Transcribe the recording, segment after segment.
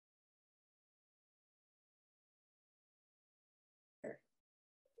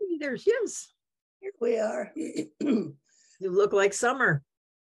there she is. Here we are. You look like summer.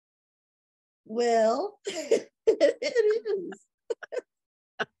 Well, it is.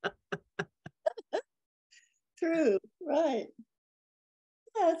 True, right.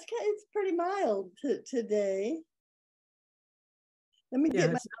 Yeah, it's pretty mild today. Let me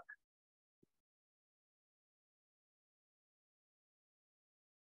get my.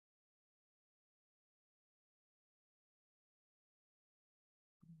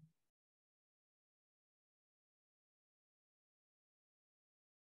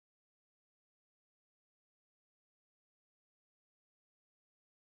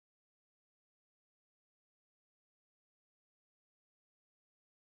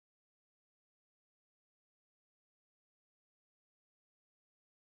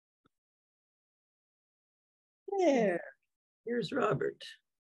 There. Here's Robert.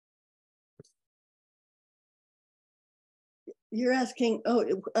 You're asking,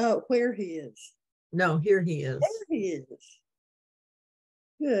 where he is. No, here he is. There he is.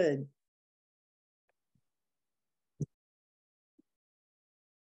 Good.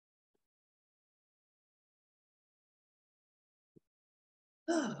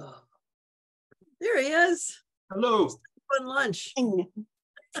 Oh, there he is. Hello. Fun lunch.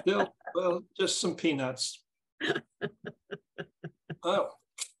 Still, well, just some peanuts. Oh.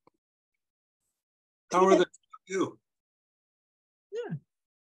 How are you? Yeah.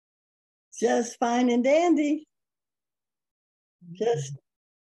 Just fine and dandy. Just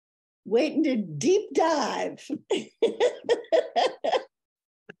waiting to deep dive.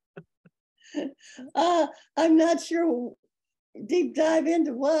 I'm not sure deep dive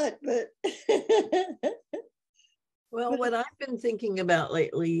into what, but well, what I've been thinking about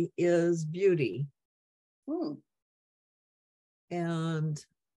lately is beauty. And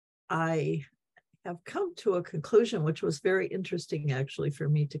I have come to a conclusion, which was very interesting actually for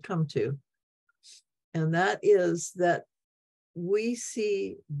me to come to. And that is that we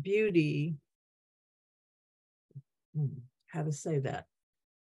see beauty, how to say that?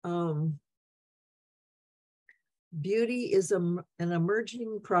 Beauty is an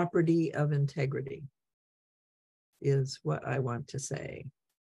emerging property of integrity, is what I want to say.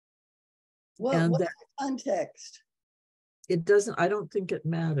 Well, what's the context? It doesn't, I don't think it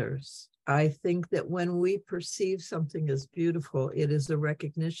matters. I think that when we perceive something as beautiful, it is a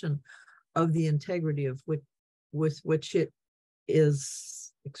recognition of the integrity of with which it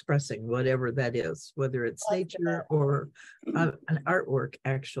is expressing, whatever that is, whether it's nature or an artwork,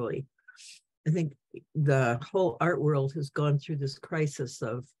 actually. I think the whole art world has gone through this crisis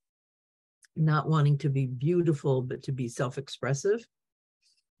of not wanting to be beautiful, but to be self-expressive.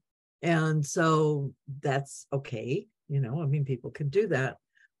 And so that's okay. You know, I mean, people can do that,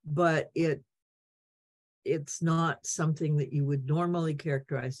 but it's not something that you would normally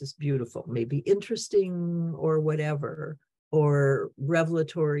characterize as beautiful, maybe interesting or whatever, or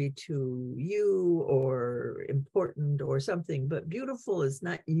revelatory to you or important or something, but beautiful is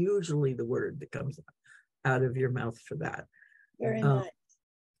not usually the word that comes out of your mouth for that. Very nice.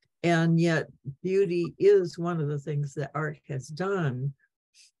 And yet beauty is one of the things that art has done,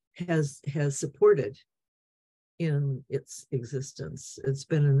 has supported in its existence. It's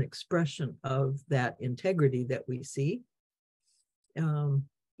been an expression of that integrity that we see in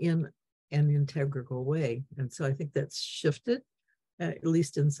an integral way. And so I think that's shifted, at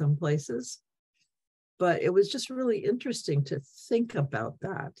least in some places. But it was just really interesting to think about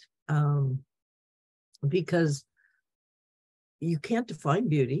that, because you can't define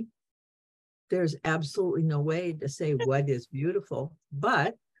beauty. There's absolutely no way to say what is beautiful,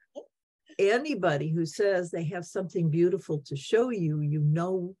 but anybody who says they have something beautiful to show you, you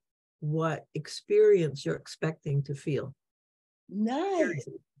know what experience you're expecting to feel. Nice.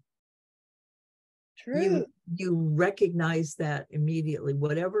 True. You recognize that immediately,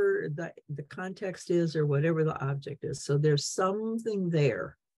 whatever the context is or whatever the object is. So there's something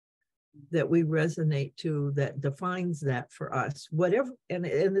there that we resonate to that defines that for us, whatever, and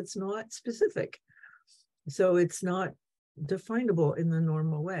it's not specific. So it's not definable in the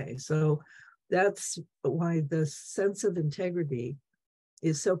normal way. So that's why the sense of integrity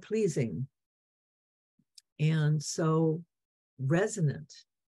is so pleasing and so resonant.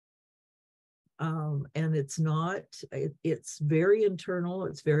 And it's very internal,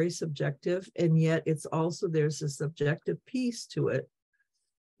 it's very subjective, and yet it's also, there's a subjective piece to it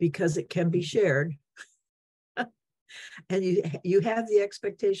because it can be shared. And you have the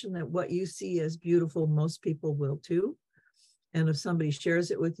expectation that what you see as beautiful, most people will too. And if somebody shares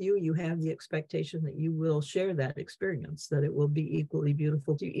it with you, you have the expectation that you will share that experience, that it will be equally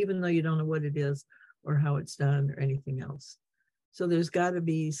beautiful to you, even though you don't know what it is or how it's done or anything else. So there's got to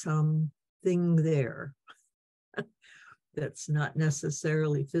be something there that's not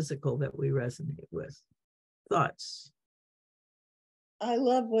necessarily physical that we resonate with. Thoughts? I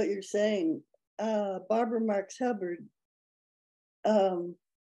love what you're saying. Barbara Marx Hubbard,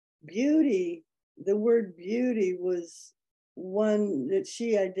 beauty, the word beauty was one that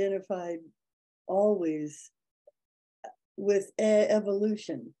she identified always with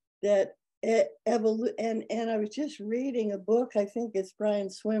evolution, that and I was just reading a book, I think it's Brian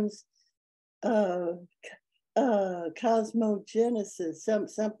Swim's Cosmogenesis,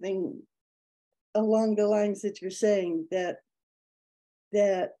 something along the lines that you're saying, that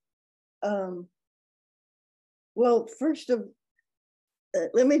well, first of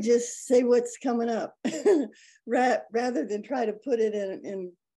let me just say what's coming up rather than try to put it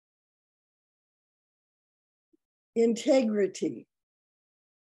in integrity,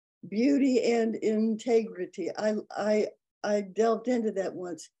 beauty and integrity. I delved into that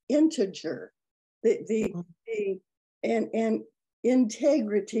once. Integer, and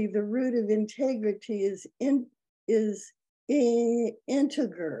integrity. The root of integrity is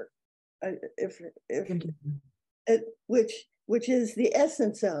integer, which is the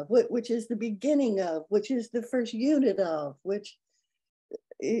essence of, which is the beginning of, which is the first unit of, which,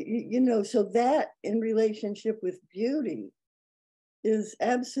 you know, so that in relationship with beauty is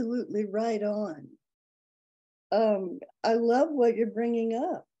absolutely right on. I love what you're bringing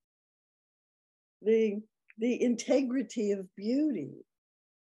up, the integrity of beauty.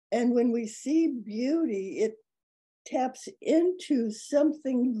 And when we see beauty, it taps into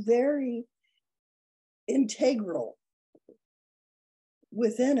something very integral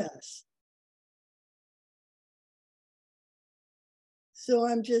within us. So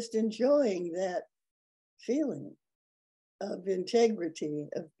I'm just enjoying that feeling of integrity,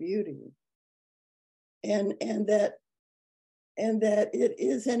 of beauty, and that it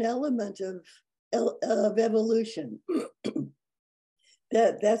is an element of evolution.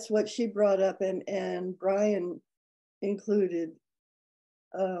 That's what she brought up, and Brian included.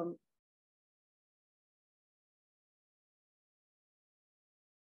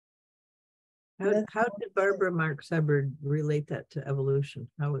 How did Barbara Marx Hubbard relate that to evolution?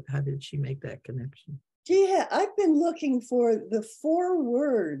 How did she make that connection? I've been looking for the 4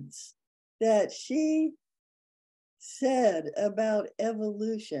 words that she said about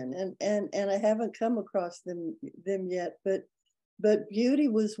evolution, and I haven't come across them yet, but beauty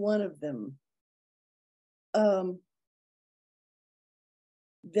was one of them.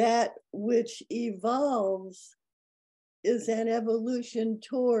 That which evolves is an evolution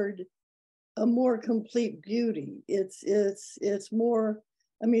toward a more complete beauty. It's more,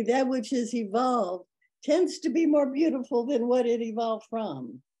 I mean, that which is evolved tends to be more beautiful than what it evolved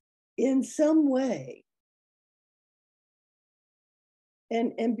from in some way.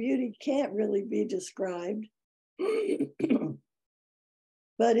 And beauty can't really be described, but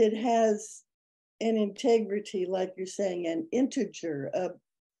it has an integrity, like you're saying, an integer,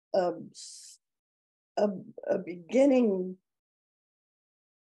 a beginning,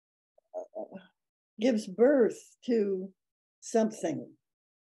 gives birth to something.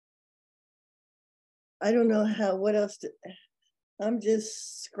 I don't know what else to, I'm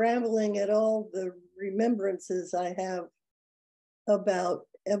just scrambling at all the remembrances I have about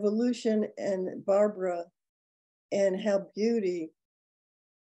evolution and Barbara, and how beauty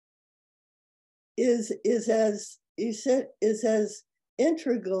is as you said, is as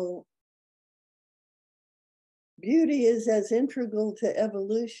integral. Beauty is as integral to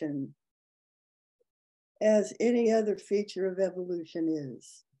evolution as any other feature of evolution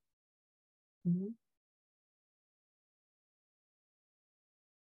is. Mm-hmm.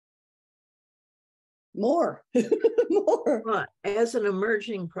 More. More. Well, as an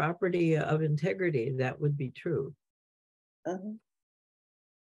emerging property of integrity, that would be true.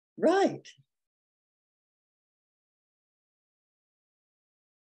 Right.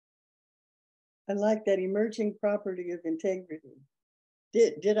 I like that, emerging property of integrity.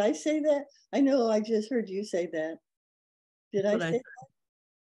 Did I say that? I know I just heard you say that. Did I say that?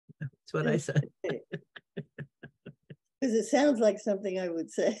 That's what I said. Because it sounds like something I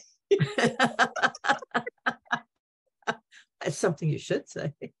would say. That's something you should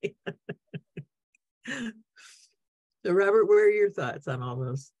say. So Robert, where are your thoughts on all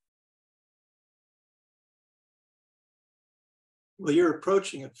this? Well, you're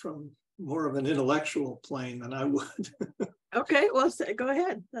approaching it from more of an intellectual plane than I would. Okay, well, go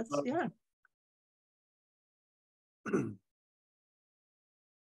ahead. That's yeah.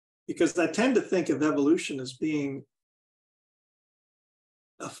 Because I tend to think of evolution as being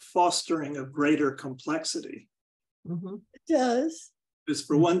a fostering of greater complexity. Mhm. It does. Because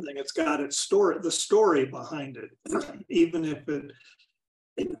for one thing, it's got its story, the story behind it. Even if it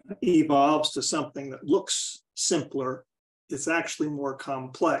evolves to something that looks simpler, it's actually more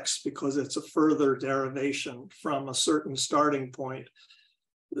complex because it's a further derivation from a certain starting point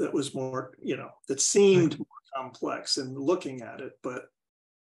that was more, that seemed more complex in looking at it, but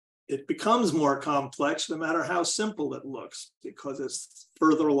it becomes more complex no matter how simple it looks because it's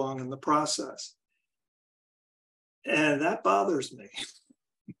further along in the process. And that bothers me,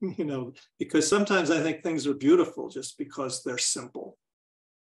 because sometimes I think things are beautiful just because they're simple.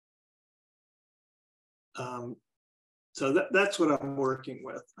 So that's what I'm working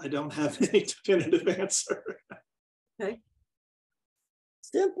with. I don't have any definitive answer. Okay.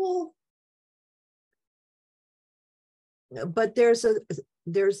 Simple. But there's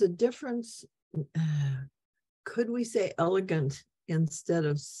a difference. Could we say elegant instead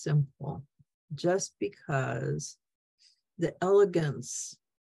of simple? Just because the elegance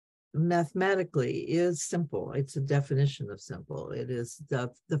mathematically is simple. It's a definition of simple. It is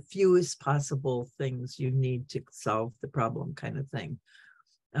the fewest possible things you need to solve the problem kind of thing,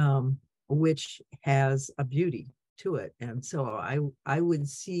 which has a beauty to it. And so I would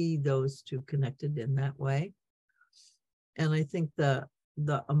see those two connected in that way. And I think the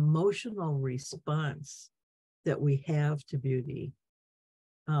emotional response that we have to beauty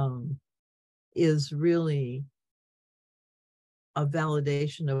is really a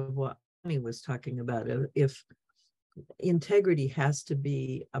validation of what Annie was talking about. If integrity has to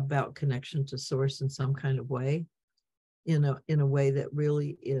be about connection to source in some kind of way, in a way that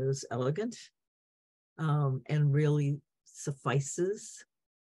really is elegant, and really suffices.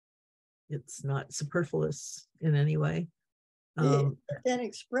 It's not superfluous in any way. It's an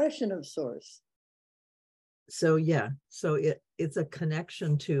expression of source. So yeah, so it's a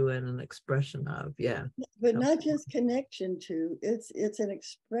connection to and an expression of, yeah. But not just connection to, it's an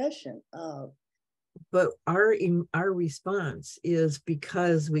expression of. But our response is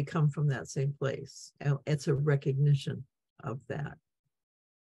because we come from that same place. It's a recognition of that.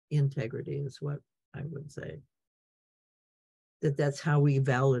 Integrity is what I would say. That's how we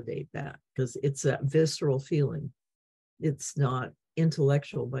validate that, because it's a visceral feeling. It's not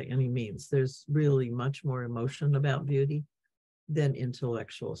intellectual by any means. There's really much more emotion about beauty than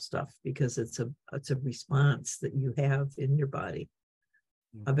intellectual stuff, because it's a response that you have in your body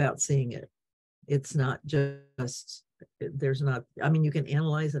about seeing it. It's not just, there's not, I mean, you can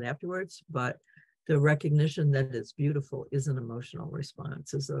analyze it afterwards, but the recognition that it's beautiful is an emotional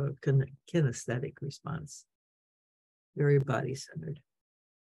response, is a kinesthetic response, very body-centered.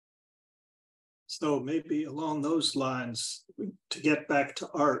 So maybe along those lines, to get back to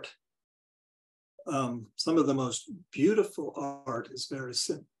art, some of the most beautiful art is very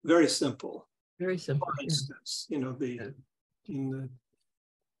simple. Very simple. For instance, in the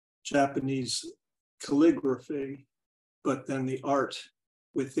Japanese calligraphy, but then the art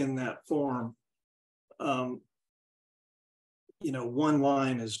within that form, one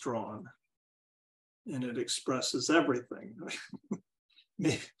line is drawn and it expresses everything.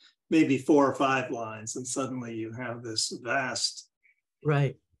 Maybe 4 or 5 lines, and suddenly you have this vast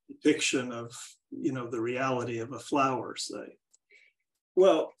depiction of, the reality of a flower, say.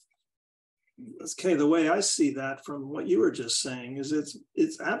 Well, okay, the way I see that from what you were just saying is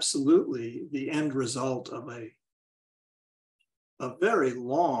it's absolutely the end result of a very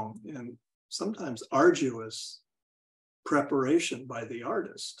long and sometimes arduous preparation by the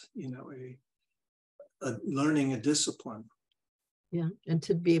artist, learning a discipline. Yeah, and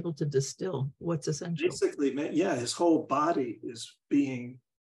to be able to distill what's essential. Basically, yeah, his whole body is being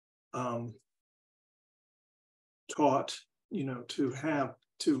taught, to have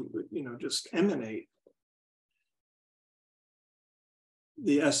to, just emanate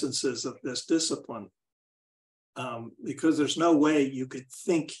the essences of this discipline. Because there's no way you could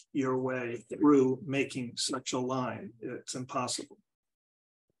think your way through making such a line. It's impossible.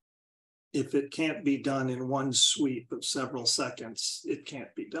 If it can't be done in one sweep of several seconds, it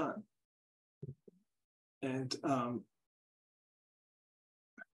can't be done. And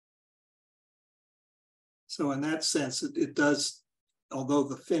so in that sense, it does, although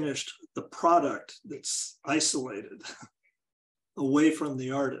the product that's isolated away from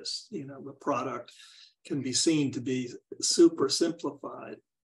the artist, the product can be seen to be super simplified.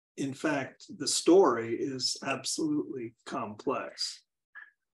 In fact, the story is absolutely complex.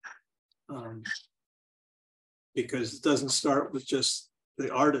 Because it doesn't start with just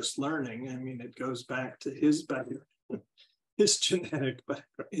the artist learning. I mean, it goes back to his background, his genetic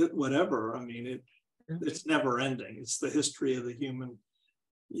background, whatever. I mean, it's never ending. It's the history of the human,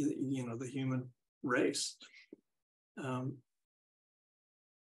 the human race.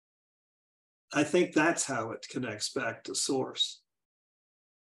 I think that's how it connects back to source.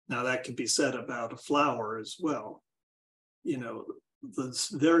 Now that could be said about a flower as well. You know, the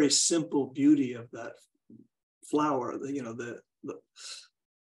very simple beauty of that flower, the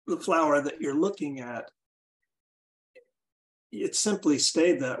flower that you're looking at, it simply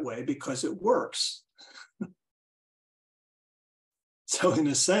stayed that way because it works. So in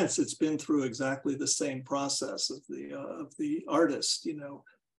a sense, it's been through exactly the same process of the artist, you know,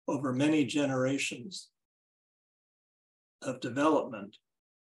 over many generations of development.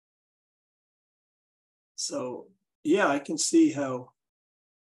 So yeah, I can see how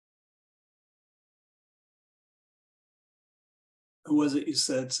who was it you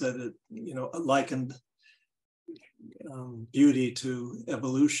said it, you know, likened beauty to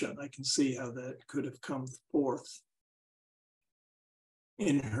evolution. I can see how that could have come forth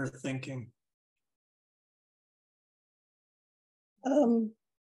in her thinking.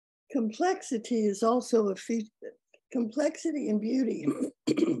 Complexity is also a feature. Complexity and beauty,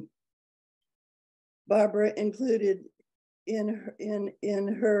 Barbara included in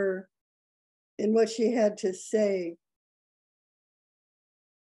what she had to say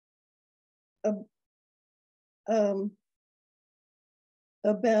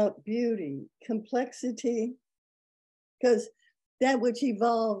about beauty, complexity, because that which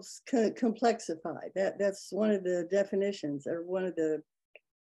evolves complexify. That's one of the definitions, or one of the.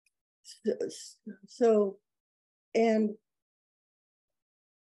 So, and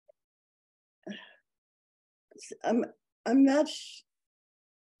I'm not.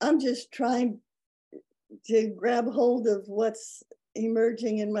 I'm just trying to grab hold of what's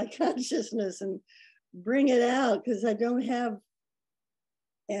emerging in my consciousness and bring it out, because I don't have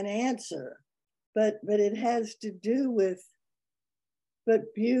an answer, but it has to do with,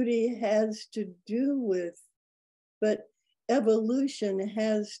 but beauty has to do with, but evolution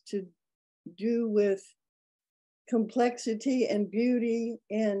has to do with complexity and beauty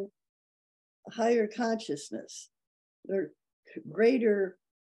and higher consciousness, or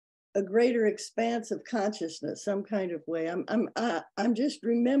a greater expanse of consciousness, some kind of way. I'm just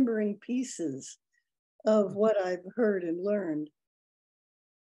remembering pieces of what I've heard and learned.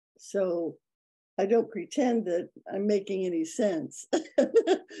 So I don't pretend that I'm making any sense,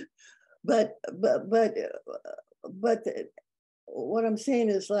 but what I'm saying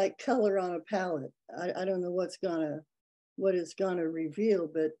is like color on a palette. I don't know what it's gonna reveal,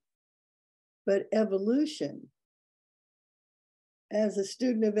 but evolution, as a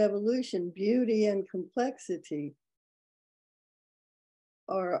student of evolution, beauty and complexity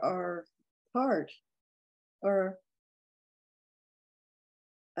are part, or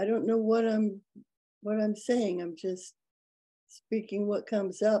I don't know what I'm saying. I'm just speaking what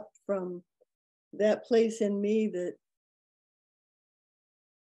comes up from that place in me that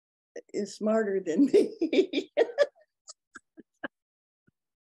is smarter than me.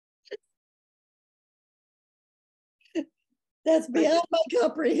 That's beyond my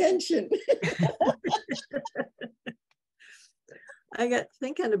comprehension. I got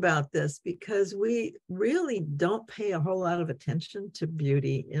thinking about this because we really don't pay a whole lot of attention to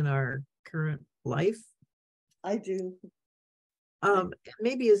beauty in our current life. I do.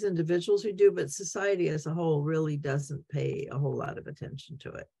 Maybe as individuals we do, but society as a whole really doesn't pay a whole lot of attention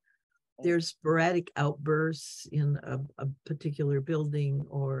to it. There's sporadic outbursts in a particular building,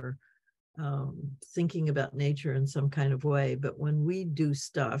 or thinking about nature in some kind of way. But when we do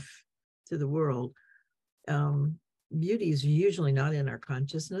stuff to the world, beauty is usually not in our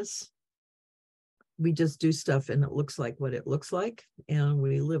consciousness. We just do stuff and it looks like what it looks like, and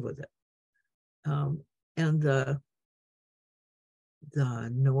we live with it. And the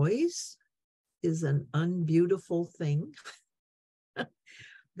noise is an unbeautiful thing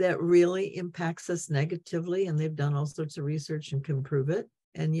that really impacts us negatively, and they've done all sorts of research and can prove it,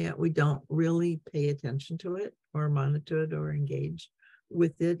 and yet we don't really pay attention to it or monitor it or engage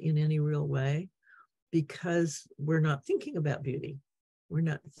with it in any real way, because we're not thinking about beauty. We're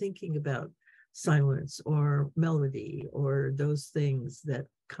not thinking about silence or melody or those things that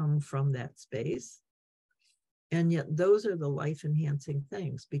come from that space. And yet those are the life-enhancing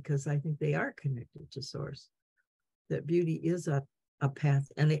things, because I think they are connected to source. That beauty is a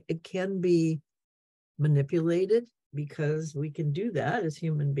path, and it can be manipulated, because we can do that as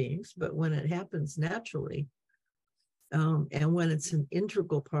human beings, but when it happens naturally, and when it's an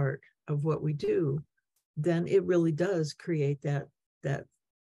integral part of what we do, then it really does create that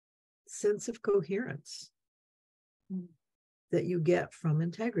sense of coherence that you get from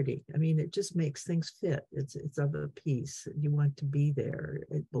integrity. I mean, it just makes things fit. It's of a piece. You want to be there.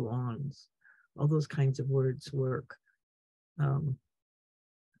 It belongs. All those kinds of words work.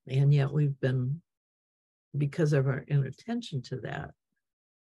 And yet we've been, because of our inattention to that,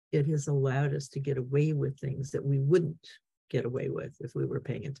 it has allowed us to get away with things that we wouldn't get away with if we were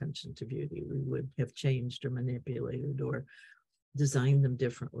paying attention to beauty. We would have changed or manipulated or designed them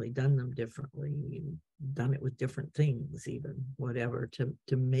differently, done them differently, done it with different things, even whatever,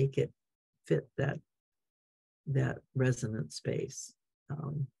 to make it fit that resonant space.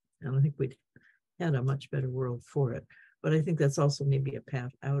 And I think we'd had a much better world for it. But I think that's also maybe a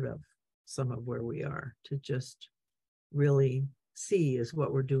path out of some of where we are, to just really see, is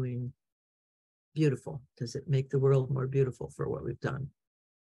what we're doing beautiful? Does it make the world more beautiful for what we've done?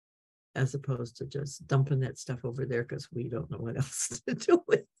 As opposed to just dumping that stuff over there because we don't know what else to do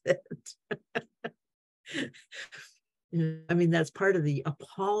with it. I mean, that's part of the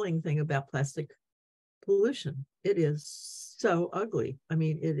appalling thing about plastic pollution. It is so ugly. I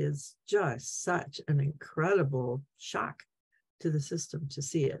mean, it is just such an incredible shock to the system to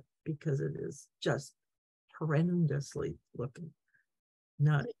see it, because it is just horrendously looking,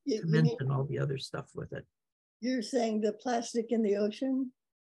 not to mention all the other stuff with it. You're saying the plastic in the ocean?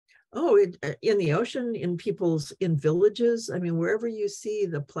 Oh, in the ocean, in villages. I mean, wherever you see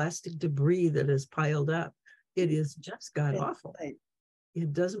the plastic debris that is piled up, it is just god awful. Right.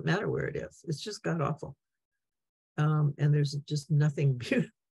 It doesn't matter where it is. It's just god awful. And there's just nothing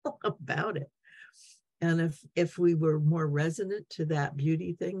beautiful about it. And if we were more resonant to that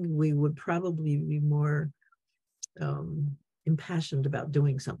beauty thing, we would probably be more impassioned about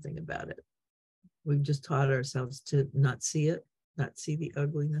doing something about it. We've just taught ourselves to not see it, not see the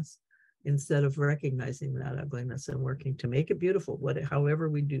ugliness, instead of recognizing that ugliness and working to make it beautiful, however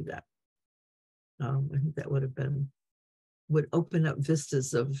we do that. I think that would open up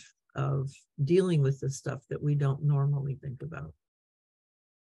vistas of dealing with the stuff that we don't normally think about.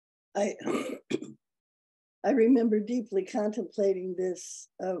 I remember deeply contemplating this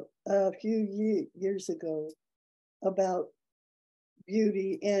a few years ago about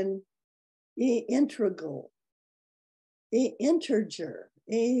beauty and integer.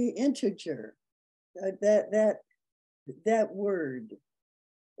 That word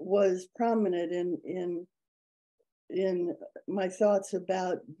was prominent in my thoughts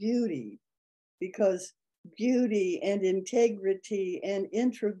about beauty, because beauty and integrity and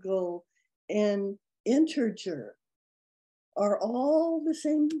integral and integer are all the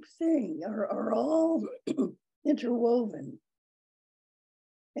same thing, are all interwoven.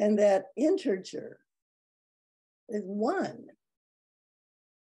 And that integer is one.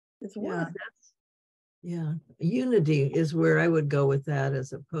 It's one. Yeah, unity is where I would go with that,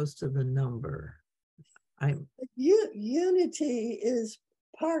 as opposed to the number. Unity is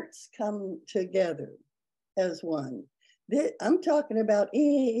parts come together as one. I'm talking about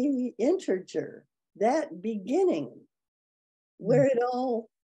integer, that beginning, where it all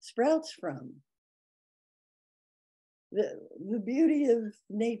sprouts from. The beauty of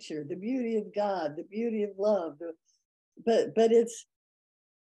nature, the beauty of God, the beauty of love, but it's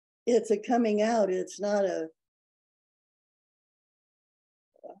a coming out. It's not I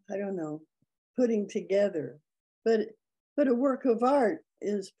don't know, putting together, but a work of art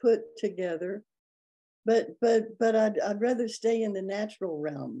is put together. But I'd rather stay in the natural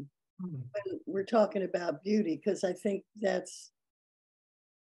realm when we're talking about beauty, because I think that's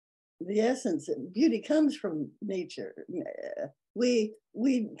the essence. Beauty comes from nature. We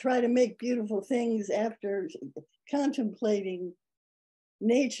try to make beautiful things after contemplating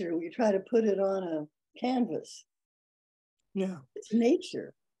nature. We try to put it on a canvas. Yeah, it's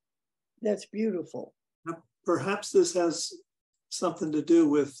nature that's beautiful. Perhaps this has something to do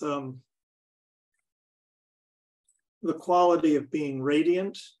with the quality of being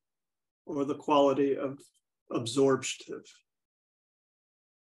radiant or the quality of absorptive.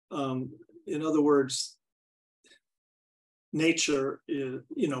 In other words, nature is,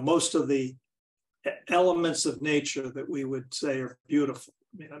 most of the elements of nature that we would say are beautiful.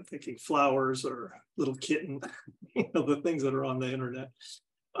 I mean, I'm thinking flowers or little kitten, the things that are on the internet.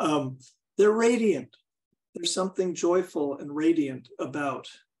 They're radiant. There's something joyful and radiant about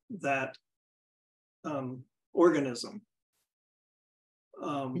that organism.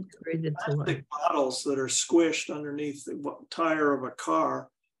 Plastic bottles that are squished underneath the tire of a car,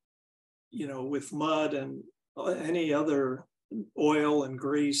 with mud and any other oil and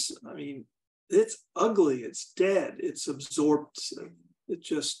grease. I mean, it's ugly, it's dead, it's absorptive. It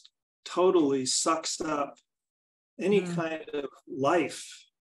just totally sucks up any kind of life.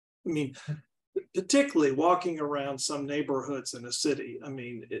 I mean, particularly walking around some neighborhoods in a city. I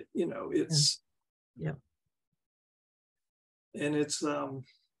mean, it's, yeah. And it's,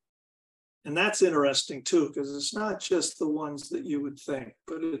 And that's interesting too, because it's not just the ones that you would think,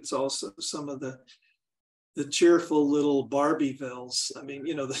 but it's also some of the cheerful little Barbievilles. I mean,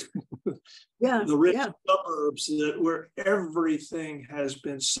 the rich suburbs where everything has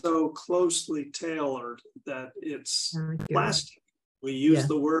been so closely tailored that it's plastic. We use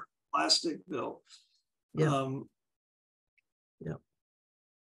the word plasticville.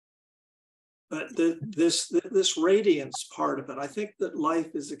 But this radiance part of it, I think that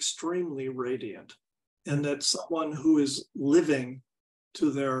life is extremely radiant, and that someone who is living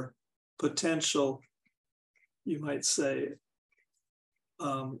to their potential, you might say,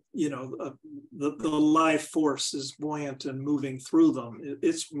 the life force is buoyant and moving through them.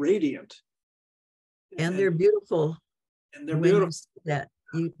 It's radiant. And they're beautiful. And they're beautiful.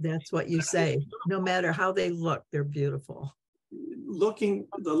 That's what you say. No matter how they look, they're beautiful.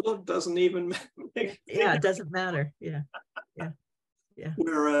 The look doesn't even make it doesn't matter.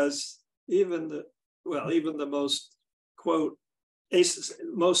 Whereas even the most, quote,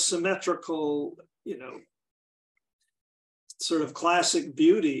 most symmetrical, sort of classic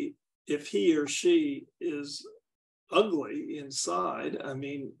beauty, if he or she is ugly inside, I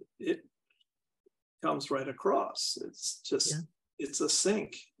mean, it comes right across. It's just, it's a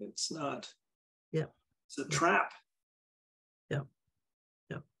sink. It's not, it's a trap.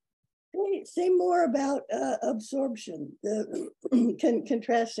 Say more about absorption,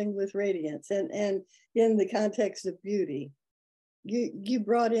 contrasting with radiance, and in the context of beauty. You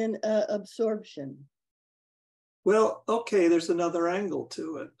brought in absorption. Well, okay, there's another angle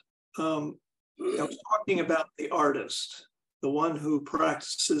to it. I was talking about the artist, the one who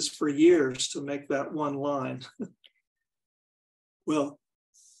practices for years to make that one line. Well,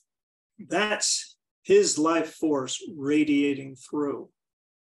 that's his life force radiating through.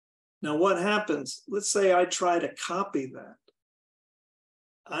 Now, what happens? Let's say I try to copy that.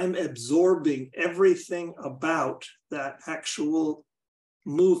 I'm absorbing everything about that actual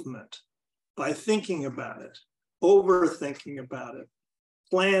movement by thinking about it, overthinking about it,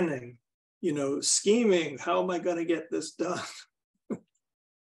 planning, scheming. How am I going to get this done?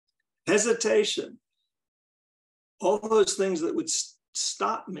 Hesitation. All those things that would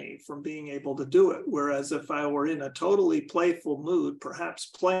stop me from being able to do it. Whereas if I were in a totally playful mood, perhaps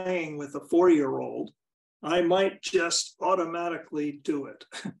playing with a 4-year-old, I might just automatically do it.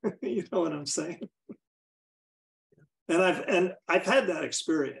 You know what I'm saying? And I've had that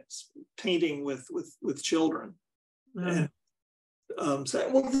experience painting with children, and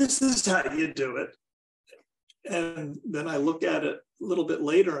saying, well, this is how you do it. And then I look at it a little bit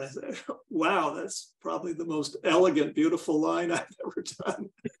later and I say, wow, that's probably the most elegant, beautiful line I've ever done.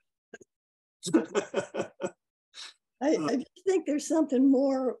 I just think there's something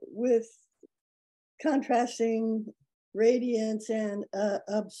more with contrasting radiance and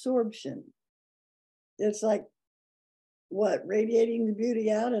absorption. It's like, what, radiating the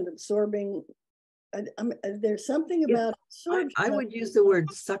beauty out and absorbing. There's something about absorption. I would use the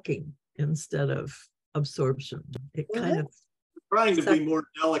word sucking instead of absorption. It kind of trying to be more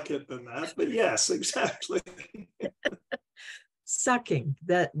delicate than that, but yes, exactly. Sucking,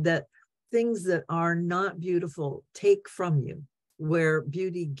 that things that are not beautiful take from you, where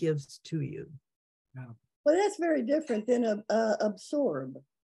beauty gives to you. Well, that's very different than absorb.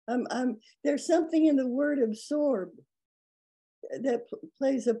 There's something in the word absorb that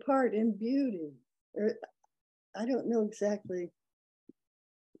plays a part in beauty. I don't know exactly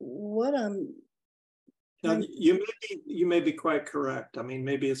what I'm. Now, you may be quite correct. I mean,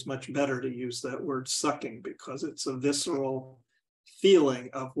 maybe it's much better to use that word sucking because it's a visceral feeling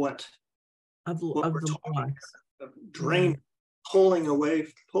of what we're talking about. Drain, pulling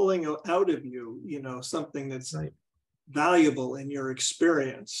out of you, something that's valuable in your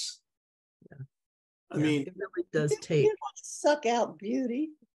experience. I mean, it really does take. You don't suck out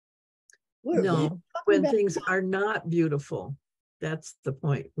beauty. When things are not beautiful, that's the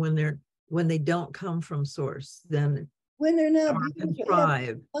point. When they don't come from source, then when they're not beautiful, you have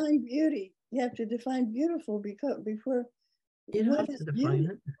to define beauty. You have to define beautiful before you have to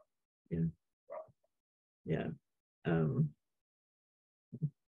define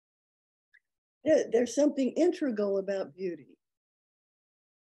it. There's something integral about beauty.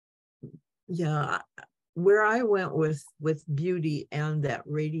 Where I went with beauty and that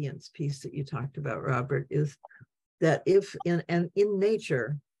radiance piece that you talked about, Robert, is that if in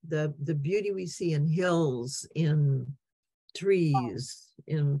nature, the beauty we see in hills, in trees,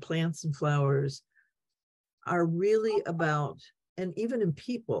 in plants and flowers are really about, and even in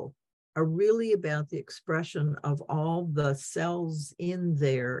people, are really about the expression of all the cells in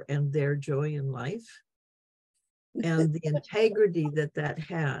there and their joy in life and the integrity that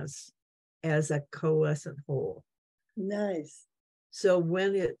has. as a coalescent whole. Nice. So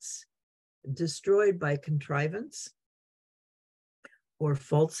when it's destroyed by contrivance or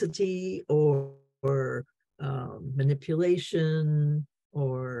falsity or manipulation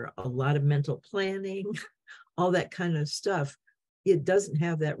or a lot of mental planning, all that kind of stuff, it doesn't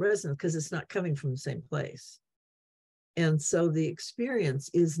have that resonance because it's not coming from the same place. And so the experience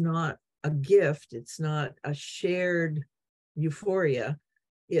is not a gift. It's not a shared euphoria.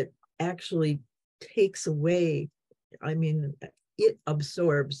 It actually takes away, I mean, it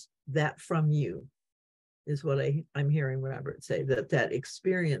absorbs that from you, is what I'm hearing Robert say, that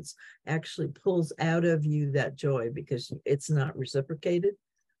experience actually pulls out of you that joy because it's not reciprocated.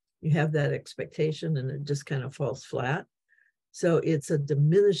 You have that expectation and it just kind of falls flat. So it's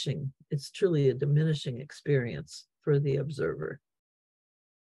truly a diminishing experience for the observer.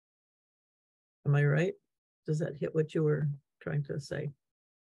 Am I right? Does that hit what you were trying to say?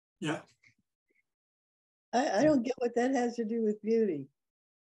 Yeah. I don't get what that has to do with beauty.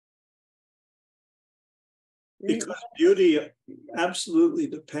 Because beauty absolutely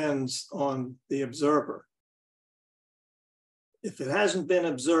depends on the observer. If it hasn't been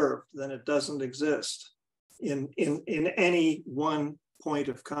observed, then it doesn't exist in any one point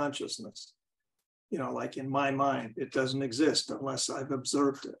of consciousness. You know, like in my mind, it doesn't exist unless I've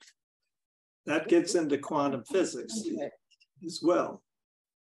observed it. That gets into quantum physics as well.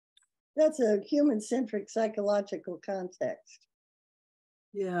 That's a human-centric psychological context.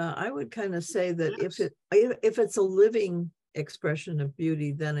 Yeah, I would kind of say that if it's a living expression of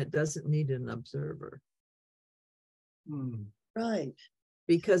beauty, then it doesn't need an observer. Right.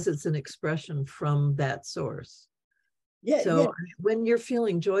 Because it's an expression from that source. Yeah. So yeah. when you're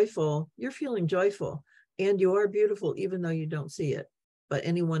feeling joyful, and you are beautiful, even though you don't see it. But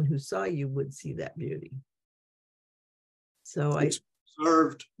anyone who saw you would see that beauty. So it's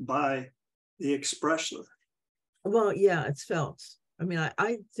observed by the expressor. Well, yeah, it's felt. I mean,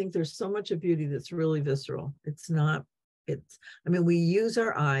 I think there's so much of beauty that's really visceral. I mean, we use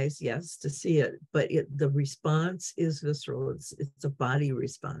our eyes, yes, to see it, but the response is visceral. It's a body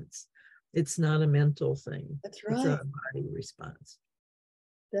response. It's not a mental thing. That's right. It's a body response.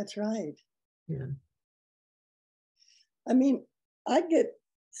 That's right. Yeah. I mean, I get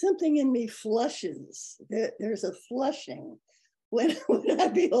something in me flushes. There's a flushing when I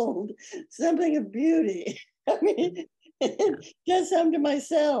behold something of beauty. I mean, just something to my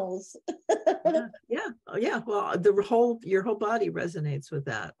cells. Yeah. Well, your whole body resonates with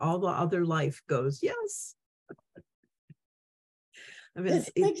that. All the other life goes, yes. I mean,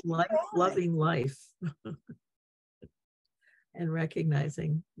 it's life, loving life. And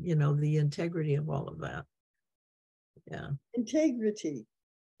recognizing, the integrity of all of that. Yeah. Integrity,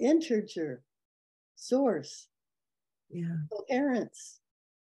 integer, source. Yeah. Coherence.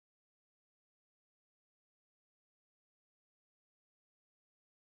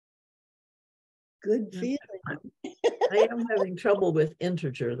 Good feeling. I am having trouble with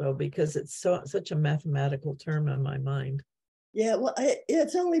integer though, because it's such a mathematical term in my mind. Yeah, well,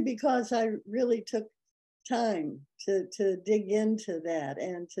 it's only because I really took time to dig into that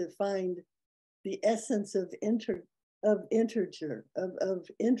and to find the essence of integer, of integral,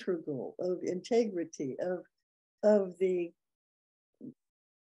 of integrity, of the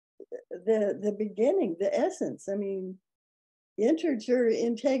beginning, the essence. I mean, integer,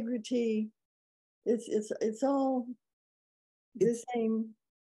 integrity, it's all the same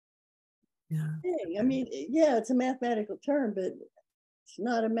thing. I mean, yeah, it's a mathematical term, but it's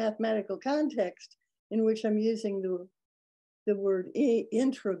not a mathematical context in which I'm using the word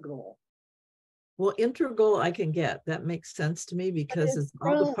integral. Well, integral I can get. That makes sense to me because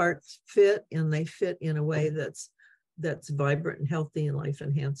all the parts fit, and they fit in a way that's vibrant and healthy and life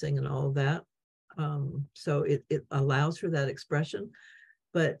enhancing and all of that. So it allows for that expression.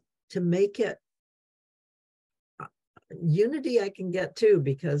 But to make it unity, I can get too,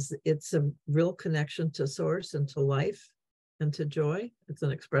 because it's a real connection to source and to life and to joy. It's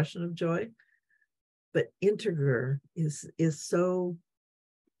an expression of joy. But integer is so,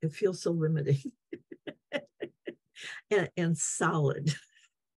 it feels so limiting and solid.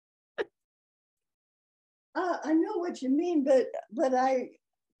 I know what you mean, but I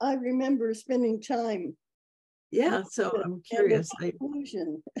remember spending time. Yeah, so I'm curious. The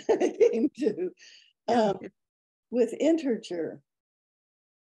conclusion I came to with integer.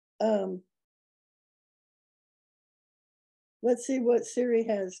 Let's see what Siri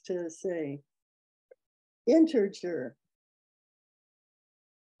has to say. Integer.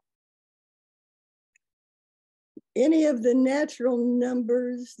 Any of the natural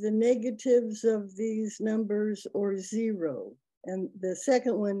numbers, the negatives of these numbers, or zero. And the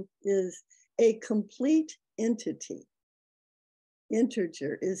second one is a complete entity.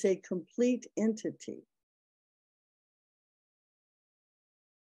 Integer is a complete entity.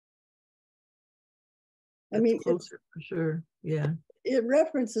 I mean, closer for sure. Yeah. It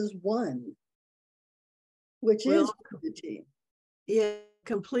references one, which is unity. Yeah,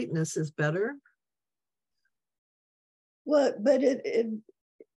 completeness is better. Well, but I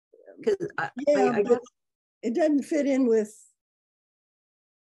guess it doesn't fit in with.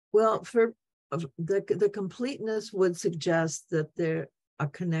 Well, for the completeness would suggest that there a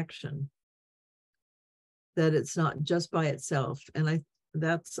connection, that it's not just by itself, and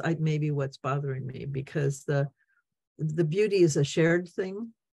that's maybe what's bothering me, because the beauty is a shared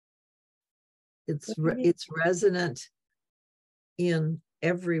thing. It's resonant in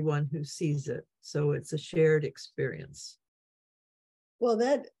everyone who sees it, so it's a shared experience. Well,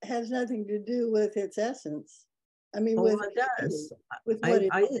 that has nothing to do with its essence. I mean, it does. With what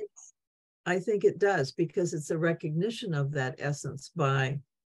it is. I think it does, because it's a recognition of that essence by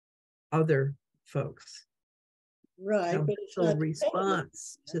other folks. Right. But it's a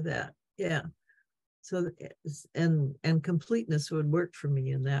response to that. Yeah. So, and completeness would work for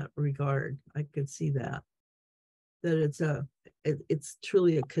me in that regard. I could see that it's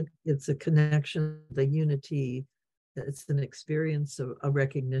truly it's a connection, the unity. It's an experience of a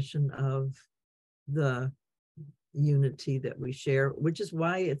recognition of the unity that we share, which is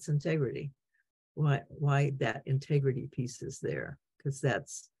why it's integrity, why that integrity piece is there, because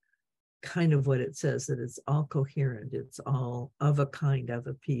that's kind of what it says, that it's all coherent, it's all of a kind, of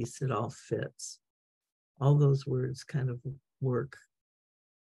a piece, it all fits. All those words kind of work.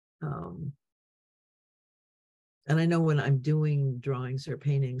 And I know when I'm doing drawings or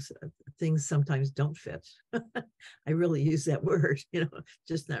paintings, things sometimes don't fit. I really use that word,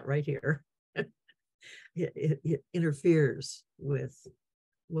 just not right here. It interferes with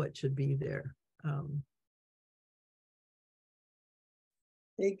what should be there.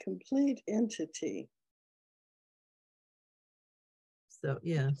 A complete entity. So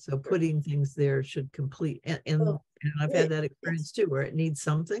yeah, so putting things there should complete, and I've had that experience too, where it needs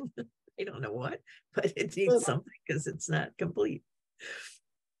something. I don't know what, but it needs something because it's not complete.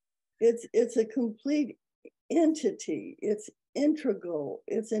 It's a complete entity. It's integral.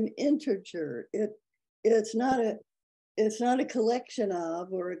 It's an integer. It's not a collection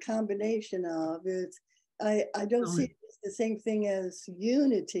of or a combination of. I don't see it as the same thing as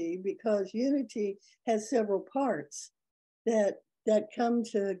unity, because unity has several parts that come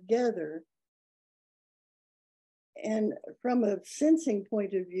together. And from a sensing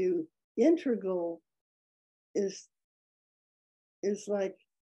point of view, integral is like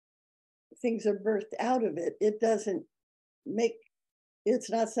things are birthed out of it. It doesn't make, it's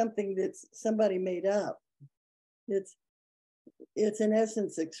not something that's somebody made up. It's an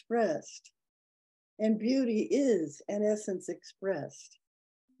essence expressed. And beauty is an essence expressed.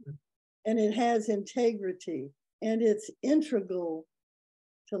 And it has integrity, and it's integral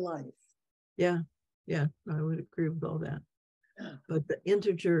to life. Yeah, I would agree with all that. But the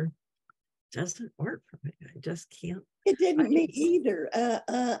integer doesn't work for me. I just can't. It didn't me either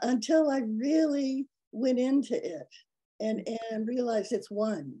until I really went into it and realized it's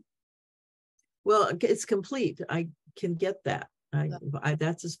one. Well, it's complete. I can get that. I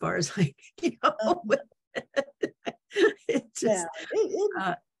that's as far as I can go with it. It's just,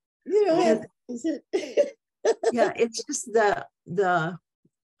 is it? Yeah, it's just the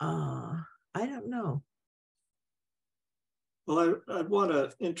I don't know. Well, I want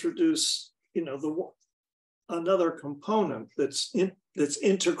to introduce, another component that's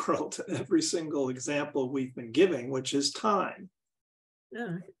integral to every single example we've been giving, which is time.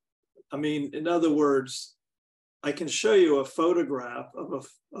 Yeah. I mean, in other words, I can show you a photograph of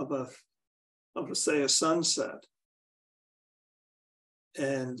say a sunset,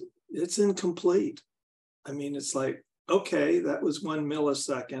 and it's incomplete. I mean, it's like, okay, that was 1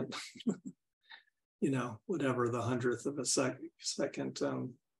 millisecond, whatever the 100th of a second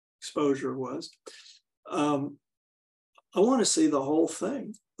exposure was. I want to see the whole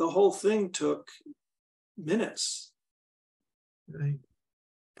thing. The whole thing took minutes. Right.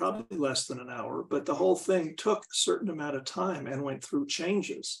 Probably less than an hour, but the whole thing took a certain amount of time and went through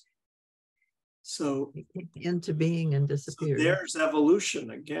changes. So it came into being and disappeared. So there's evolution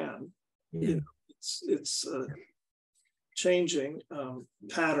again. Yeah. It's changing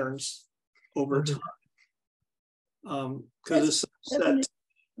patterns over time. Because the sunset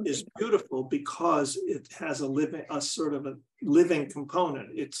is beautiful because it has a sort of a living component.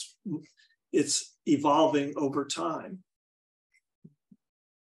 It's evolving over time.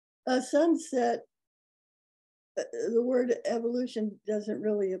 A sunset the word evolution doesn't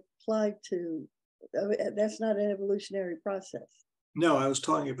really apply to, that's not an evolutionary process. No, I was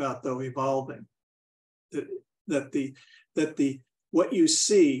talking about though evolving. That what you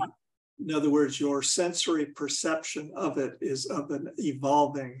see, in other words, your sensory perception of it is of an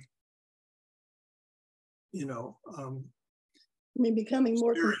evolving, I mean, becoming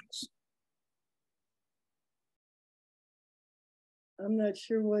more. I'm not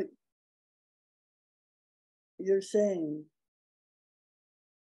sure what you're saying.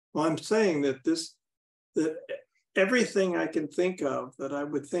 Well, I'm saying that everything I can think of that I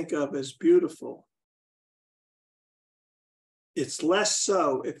would think of as beautiful, it's less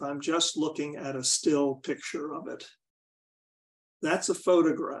so if I'm just looking at a still picture of it. That's a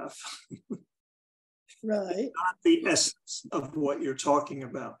photograph. Right. Not the essence of what you're talking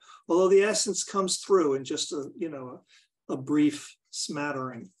about. Although the essence comes through in just a brief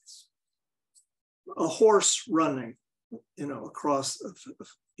smattering. A horse running, across a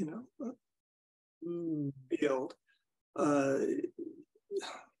field.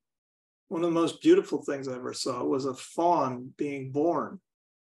 One of the most beautiful things I ever saw was a fawn being born,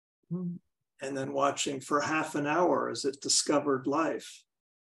 and then watching for half an hour as it discovered life,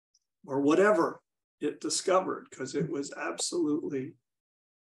 or whatever it discovered, because it was absolutely,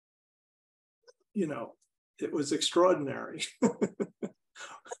 it was extraordinary.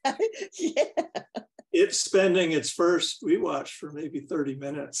 Yeah. It's spending we watched for maybe 30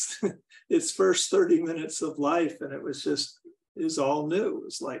 minutes, its first 30 minutes of life, and it was all new. It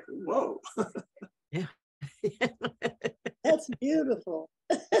was like, whoa. Yeah. That's beautiful.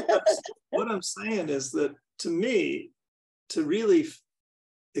 What I'm saying is that, to me, to really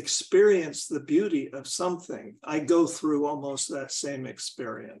experience the beauty of something, I go through almost that same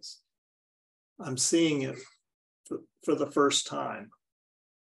experience. I'm seeing it for the first time.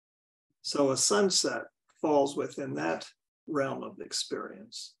 So a sunset falls within that realm of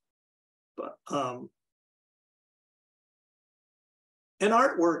experience. But and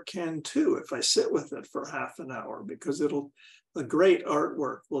artwork can too, if I sit with it for half an hour, because a great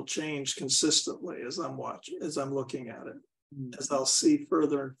artwork will change consistently as I'm looking at it, as I'll see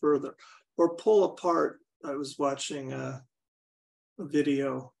further and further, or pull apart. I was watching a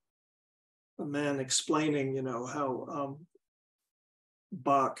video, a man explaining, how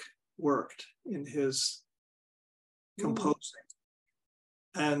Bach worked in his composing.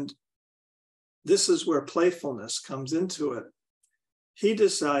 And this is where playfulness comes into it. He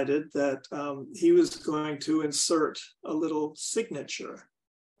decided that he was going to insert a little signature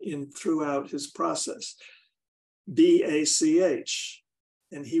throughout his process, BACH,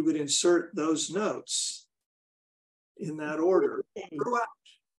 and he would insert those notes in that order throughout,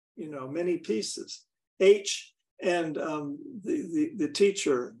 many pieces. H, and the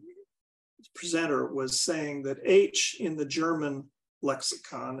teacher, presenter, was saying that H in the German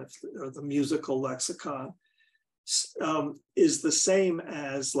lexicon, or the musical lexicon, is the same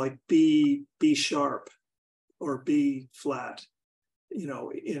as like B sharp or B flat,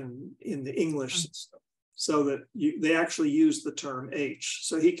 in the English system. So that they actually use the term H.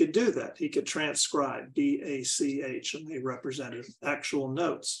 So he could do that. He could transcribe BACH, and they represented actual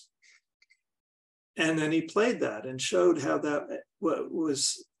notes. And then he played that and showed how that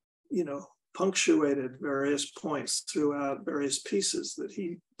was, punctuated various points throughout various pieces that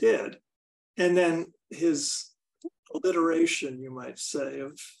he did. And then his alliteration, you might say,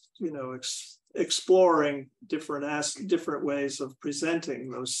 of, exploring different ways of presenting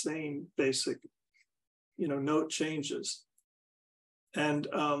those same basic, note changes. And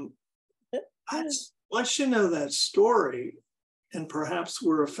once you know that story, and perhaps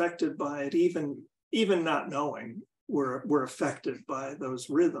we're affected by it, even not knowing we're affected by those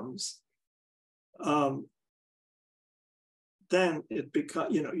rhythms, then it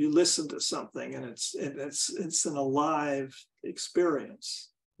becomes, you listen to something and it's an alive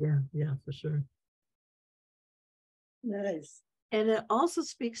experience. Yeah, for sure. Nice. And it also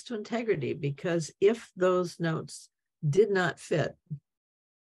speaks to integrity, because if those notes did not fit,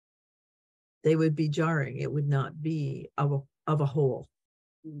 they would be jarring. It would not be of a whole.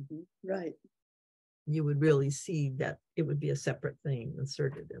 Mm-hmm. Right. You would really see that it would be a separate thing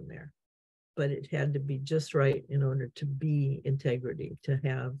inserted in there. But it had to be just right in order to be integrity, to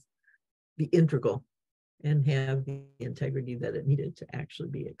be integral, and have the integrity that it needed to actually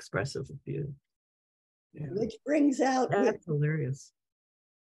be expressive of beauty. Yeah. Which brings out... That's hilarious.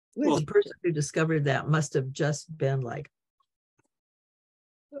 Well, the person who discovered that must have just been like...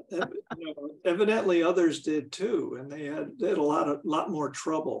 Evidently others did too, and they had a lot more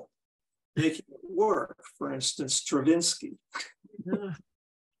trouble making it work. For instance, Stravinsky.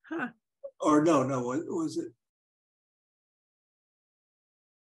 Huh. Or no, was it?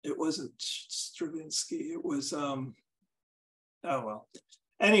 it wasn't Stravinsky, it was, oh well.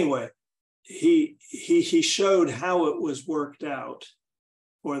 Anyway, he showed how it was worked out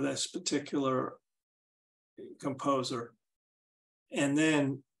for this particular composer. And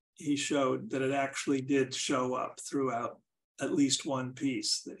then he showed that it actually did show up throughout at least one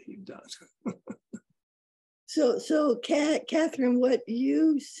piece that he'd done. So Kathryn, what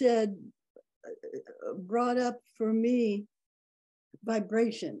you said brought up for me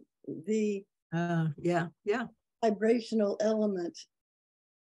vibration, the yeah. vibrational element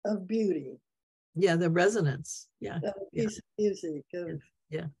of beauty. Yeah, the resonance. Yeah. Of a piece of music, of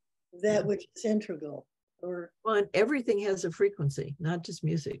that which is integral. Or well, and everything has a frequency, not just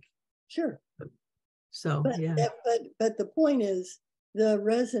music. Sure. So but the point is the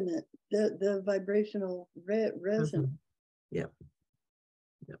resonant, the vibrational resonance. Yep.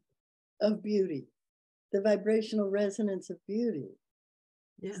 Of beauty, the vibrational resonance of beauty.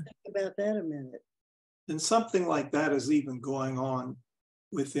 Yeah. Think about that a minute. And something like that is even going on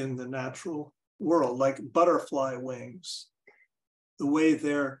within the natural world, like butterfly wings. The way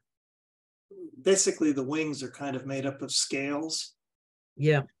they're, basically the wings are kind of made up of scales.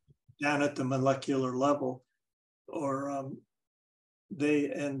 Yeah. Down at the molecular level, or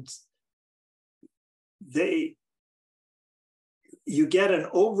you get an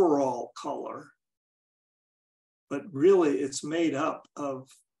overall color, but really it's made up of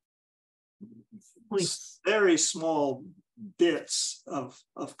Points. Very small bits of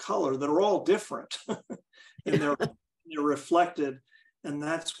color that are all different, and they're reflected, and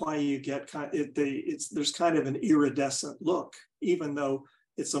that's why you get there's kind of an iridescent look, even though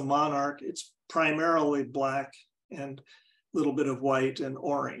it's a monarch. It's primarily black and a little bit of white and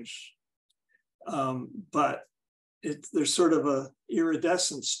orange, but there's sort of a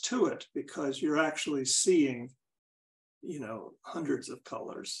iridescence to it because you're actually seeing, hundreds of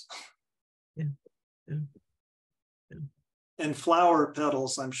colors. Yeah. And flower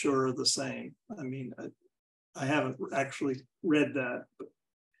petals, I'm sure, are the same. I mean, I haven't actually read that,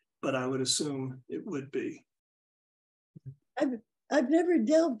 but I would assume it would be. I've never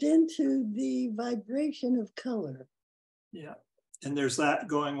delved into the vibration of color. Yeah, and there's that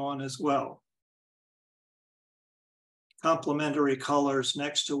going on as well. Complementary colors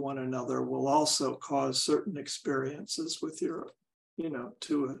next to one another will also cause certain experiences with your,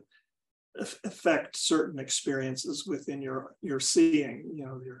 to affect certain experiences within your seeing,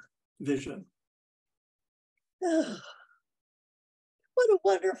 your vision. Oh, what a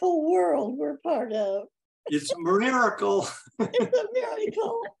wonderful world we're part of. It's a miracle. It's a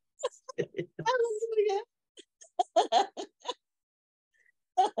miracle. Hallelujah.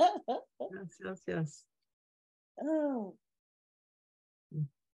 Yes. Oh.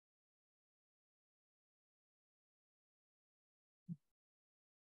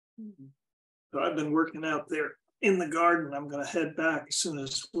 So I've been working out there in the garden. I'm going to head back as soon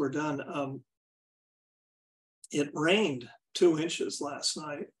as we're done. It rained 2 inches last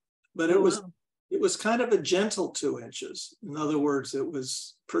night, but it was kind of a gentle 2 inches. In other words, it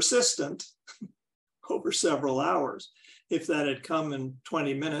was persistent over several hours. If that had come in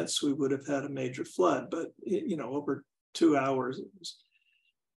 20 minutes, we would have had a major flood. But over 2 hours, it was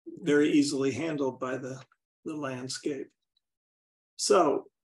very easily handled by the landscape. So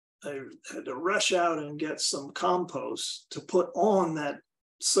I had to rush out and get some compost to put on that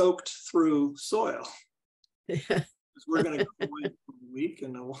soaked through soil. Because we're going to go away for a week,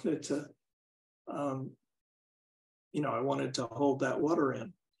 and I wanted to, I wanted to hold that water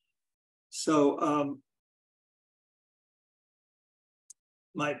in. So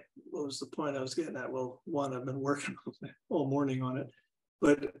what was the point I was getting at? Well, one, I've been working all morning on it,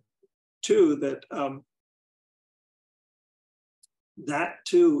 but two, that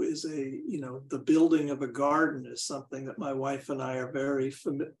too is the building of a garden is something that my wife and I are very,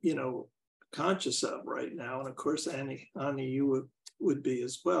 conscious of right now. And of course, Annie, you would be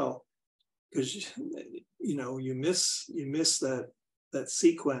as well, because, you miss that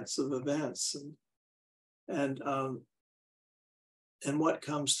sequence of events, and what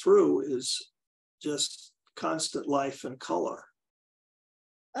comes through is just constant life and color.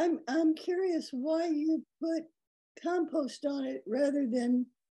 I'm curious why you put compost on it rather than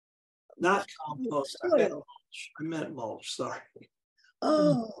not compost. I meant mulch. Sorry.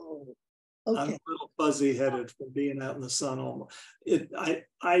 Oh, okay. I'm a little fuzzy headed from being out in the sun.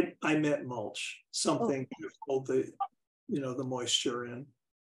 I meant mulch, something to hold the moisture in.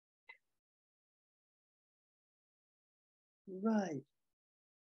 Right.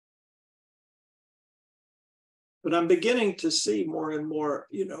 But I'm beginning to see more and more,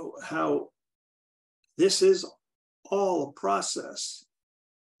 how this is all a process.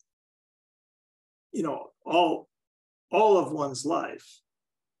 all of one's life.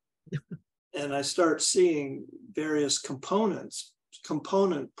 And I start seeing various component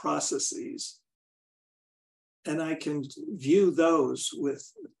processes, and I can view those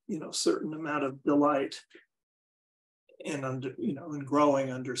with, certain amount of delight and and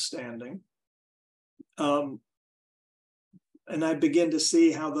growing understanding. And I begin to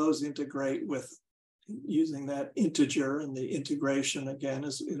see how those integrate with using that integer, and the integration again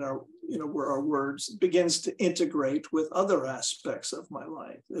is where our words begins to integrate with other aspects of my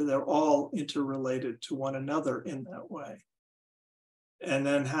life. They're all interrelated to one another in that way. And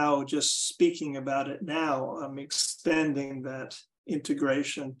then how, just speaking about it now, I'm extending that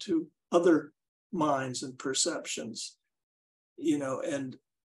integration to other minds and perceptions, and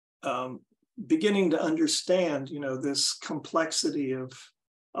beginning to understand, this complexity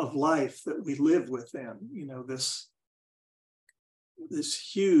of life that we live within, this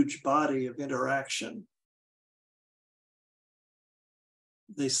huge body of interaction.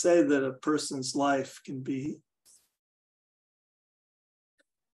 They say that a person's life can be,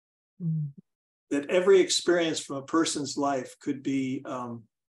 that every experience from a person's life could be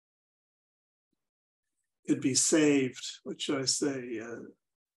saved, what should I say,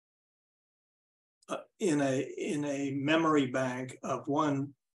 in a memory bank of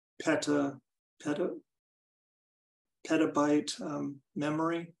 1 petabyte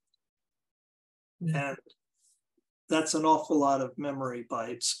memory. And that's an awful lot of memory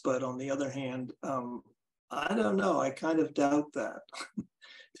bytes. But on the other hand, I don't know, I kind of doubt that.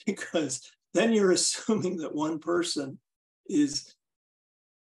 Because then you're assuming that one person is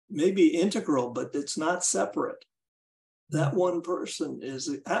maybe integral, but it's not separate. That one person is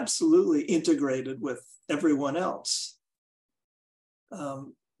absolutely integrated with everyone else.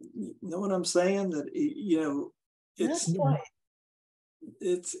 You know what I'm saying? That,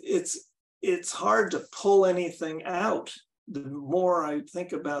 it's hard to pull anything out. The more I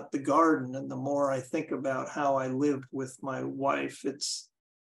think about the garden, and the more I think about how I live with my wife, it's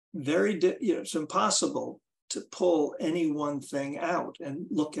it's impossible to pull any one thing out and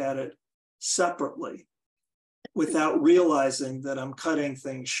look at it separately without realizing that I'm cutting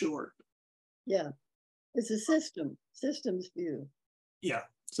things short. Yeah, it's a systems view. Yeah,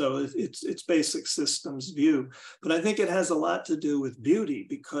 so it's basic systems view. But I think it has a lot to do with beauty,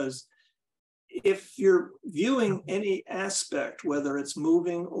 because if you're viewing any aspect, whether it's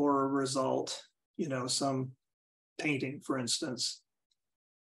moving or a result, some painting, for instance,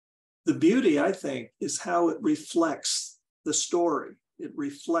 the beauty, I think, is how it reflects the story. It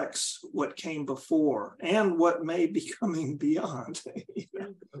reflects what came before and what may be coming beyond.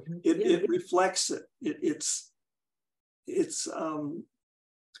 It reflects it. It's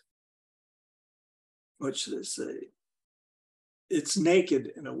what should I say? It's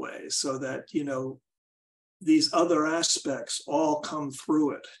naked in a way, so that, these other aspects all come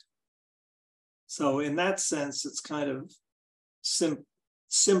through it. So in that sense, it's kind of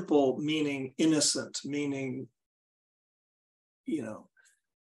simple, meaning innocent, meaning,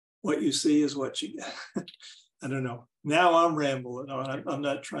 what you see is what you get. I don't know. Now I'm rambling on. I'm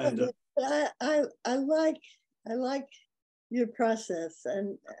not trying to. I like your process,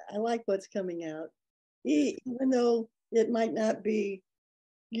 and I like what's coming out, even though it might not be,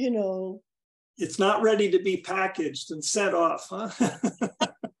 It's not ready to be packaged and sent off, huh?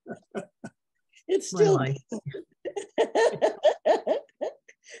 It's still.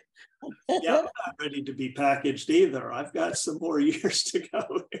 Yeah, I'm not ready to be packaged either. I've got some more years to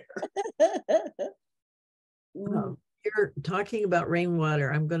go here. You're talking about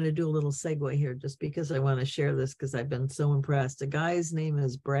rainwater. I'm going to do a little segue here just because I want to share this, because I've been so impressed. The guy's name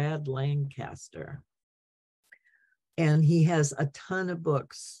is Brad Lancaster, and he has a ton of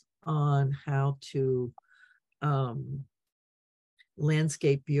books on how to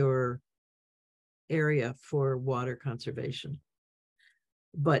landscape your area for water conservation.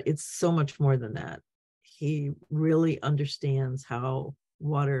 But it's so much more than that. He really understands how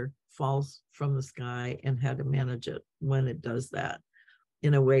water falls from the sky and how to manage it when it does that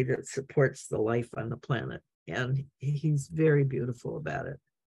in a way that supports the life on the planet. And he's very beautiful about it.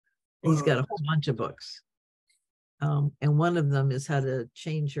 He's got a whole bunch of books. And one of them is how to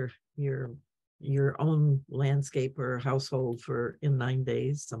change your own landscape or household in 9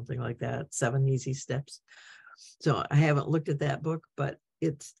 days, something like that, 7 easy steps. So I haven't looked at that book, but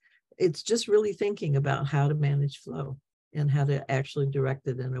it's just really thinking about how to manage flow and how to actually direct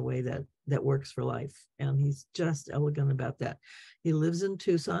it in a way that works for life. And he's just elegant about that. He lives in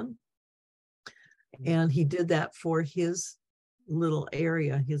Tucson, and he did that for his little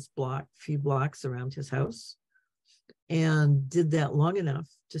area, his few blocks around his house. and did that long enough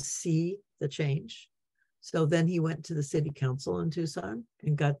to see the change. So then he went to the city council in Tucson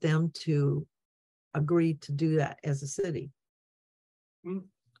and got them to agree to do that as a city.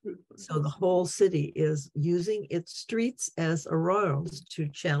 So the whole city is using its streets as arroyos to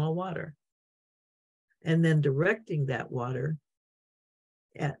channel water, and then directing that water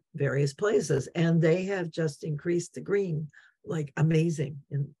at various places. And they have just increased the green like amazing.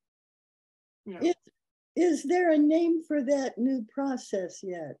 And is there a name for that new process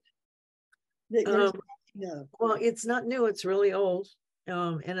yet? Well, it's not new, it's really old.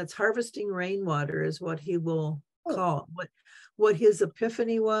 And it's harvesting rainwater is what he will call it. What his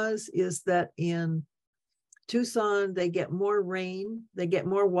epiphany was is that in Tucson, they get more rain, they get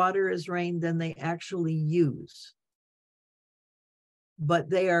more water as rain than they actually use. But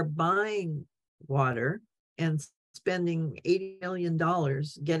they are buying water and spending $80 million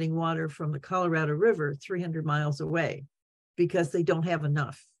getting water from the Colorado River 300 miles away because they don't have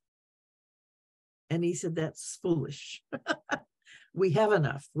enough. And he said, that's foolish. We have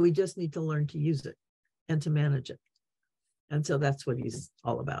enough. We just need to learn to use it and to manage it. And so that's what he's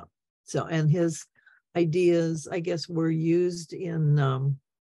all about. So, and his ideas, I guess, were used in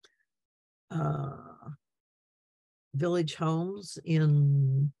village homes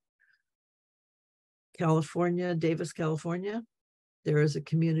in California, Davis, California. There is a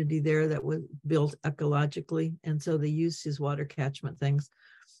community there that was built ecologically. And so they used his water catchment things.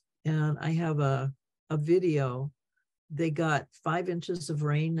 And I have a video. They got 5 inches of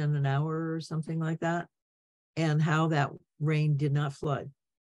rain in an hour or something like that. And how that rain did not flood.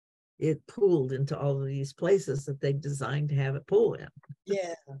 It pooled into all of these places that they designed to have it pool in.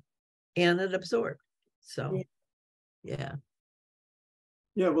 Yeah. And it absorbed. So, yeah.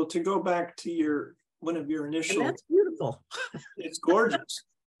 Yeah, well, to go back to one of your initial. And that's beautiful. It's gorgeous.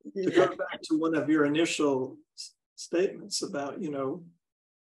 To go back to one of your initial statements about,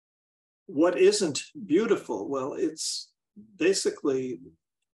 what isn't beautiful? Well, it's basically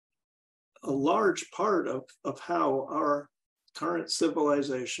a large part of how our current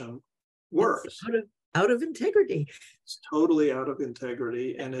civilization works. Out of integrity. It's totally out of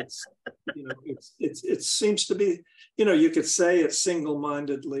integrity, and it's it seems to be, you could say it's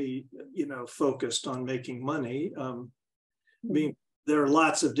single-mindedly focused on making money. I mean, there are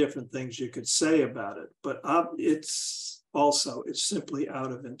lots of different things you could say about it, but it's simply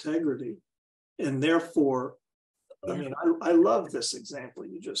out of integrity, and therefore, I mean, I love this example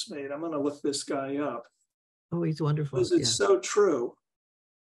you just made. I'm going to look this guy up. Oh, he's wonderful. Because it's so true.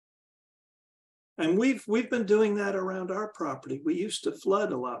 And we've been doing that around our property. We used to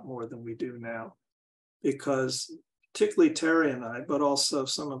flood a lot more than we do now, because particularly Terry and I, but also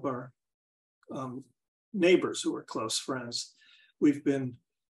some of our neighbors who are close friends, we've been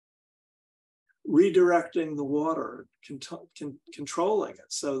redirecting the water, controlling it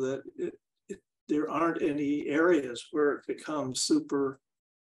so that there aren't any areas where it becomes super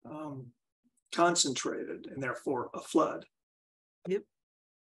concentrated and therefore a flood. Yep.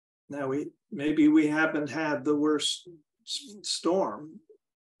 Now maybe we haven't had the worst storm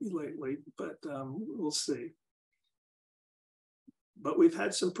lately, but we'll see. But we've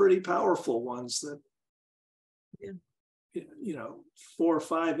had some pretty powerful ones that, 4 or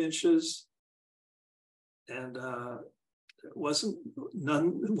 5 inches, and it wasn't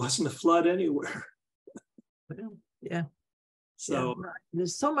a flood anywhere. Well, yeah. So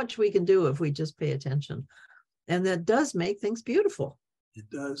there's so much we can do if we just pay attention, and that does make things beautiful. It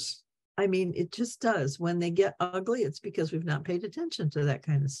does. I mean, it just does. When they get ugly, it's because we've not paid attention to that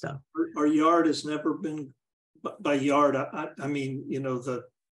kind of stuff. Our yard has never been, by yard, I mean,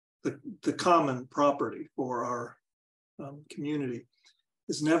 the common property for our community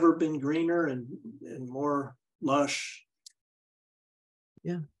has never been greener and more lush.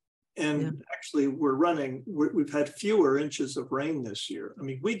 Yeah. And actually we've had fewer inches of rain this year. I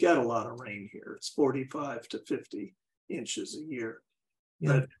mean, we get a lot of rain here. It's 45 to 50 inches a year,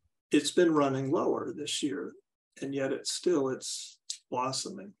 but it's been running lower this year, and yet it's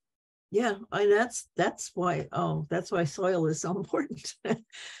blossoming. Yeah, and that's why soil is so important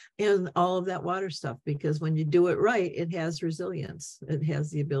in all of that water stuff, because when you do it right, it has resilience. It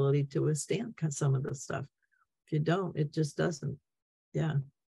has the ability to withstand some of the stuff. If you don't, it just doesn't. Yeah.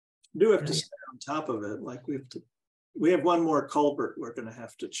 You do have to stay on top of it. Like we have one more culvert we're going to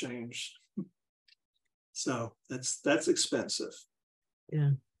have to change. So that's expensive.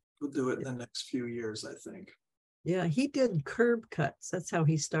 Yeah. We'll do it in the next few years, I think. Yeah, he did curb cuts. That's how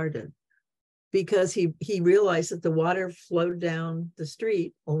he started, because he realized that the water flowed down the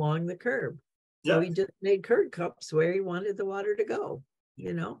street along the curb. So he just made curb cuts where he wanted the water to go,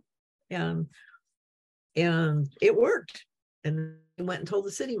 and And it worked. And he went and told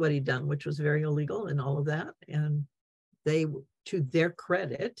the city what he'd done, which was very illegal and all of that. And they, to their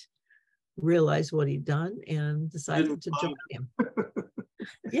credit, realized what he'd done and decided to join him.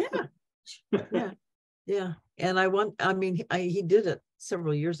 Yeah. And he did it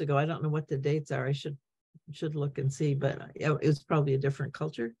several years ago. I don't know what the dates are. I should look and see, but it was probably a different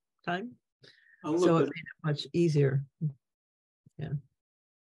culture time. So it made it much easier. Yeah.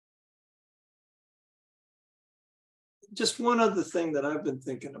 Just one other thing that I've been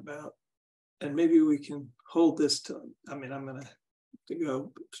thinking about, and maybe we can hold this till, I'm going to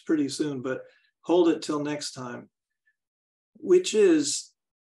go pretty soon, but hold it till next time, which is,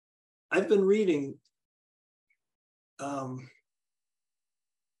 I've been reading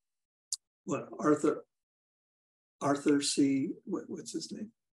Arthur C. What's his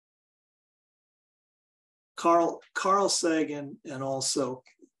name? Carl Sagan, and also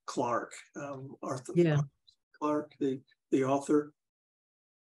Clarke, Arthur Clarke, the author,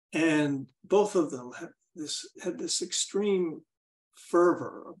 and both of them had this extreme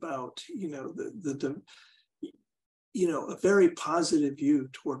fervor about a very positive view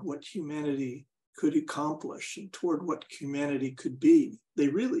toward what humanity could accomplish and toward what humanity could be. They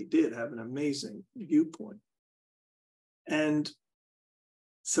really did have an amazing viewpoint. And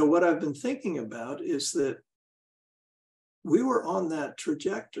so what I've been thinking about is that we were on that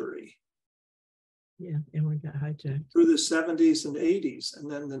trajectory. Yeah, and we got hijacked. Through the 70s and 80s.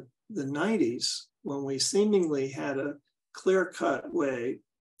 And then the 90s, when we seemingly had a clear-cut way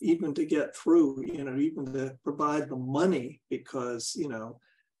even to get through, even to provide the money because,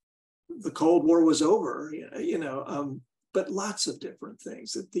 the Cold War was over, but lots of different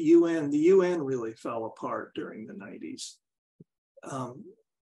things. At the UN really fell apart during the 90s.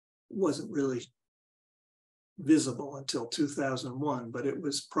 Wasn't really visible until 2001, but it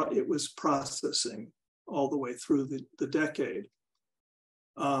was processing all the way through the decade.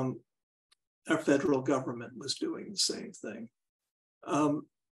 Our federal government was doing the same thing.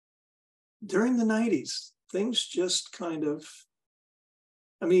 During the 90s, things just kind of,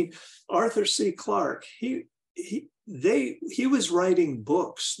 Arthur C. Clarke, he was writing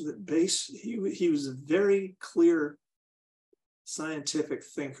books that he was a very clear scientific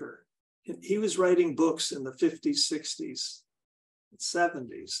thinker. He was writing books in the 50s, 60s,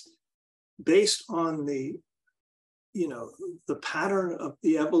 70s, based on the pattern of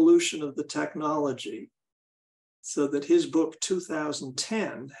the evolution of the technology, so that his book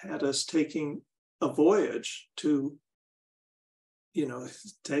 2010 had us taking a voyage to,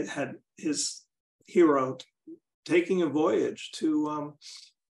 had his hero taking a voyage to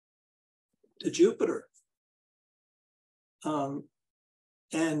Jupiter.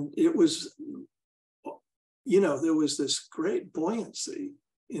 And it was, there was this great buoyancy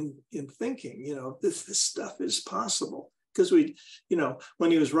in thinking, this stuff is possible. Because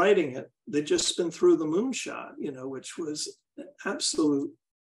when he was writing it, they'd just been through the moonshot, which was an absolute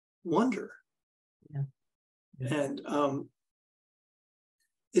wonder. Yeah. And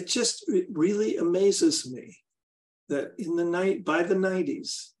it really amazes me that by the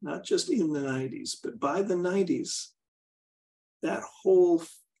 90s, not just in the 90s, but by the 90s, that whole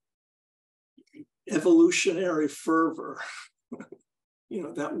evolutionary fervor,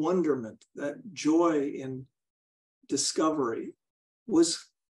 that wonderment, that joy in discovery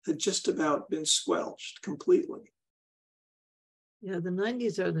had just about been squelched completely. Yeah, the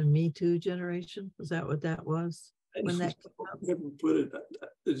 90s are the Me Too generation. Was that what that was? When that haven't put it.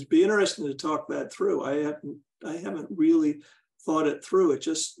 It'd be interesting to talk that through. I haven't really thought it through. It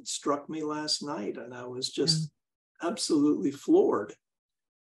just struck me last night, and I was just absolutely floored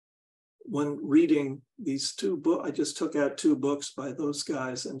when reading these two books. I just took out two books by those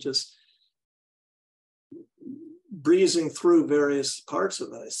guys and just breezing through various parts of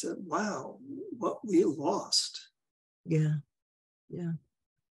it. I said, wow, what we lost. Yeah.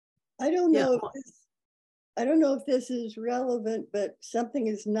 I don't know if this is relevant, but something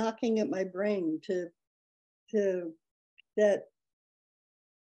is knocking at my brain to that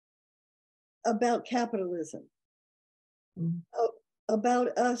about capitalism,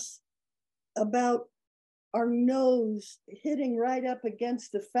 about us, about our nose hitting right up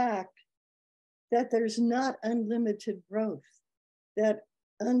against the fact that there's not unlimited growth, that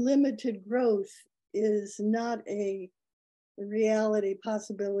unlimited growth is not a reality,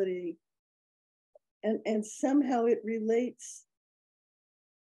 possibility, and somehow it relates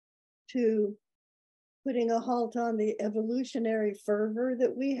to putting a halt on the evolutionary fervor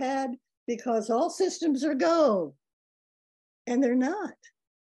that we had, because all systems are go, and they're not.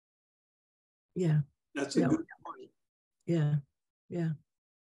 Yeah. That's a good point. Yeah.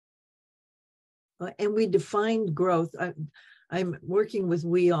 and we defined growth. I'm working with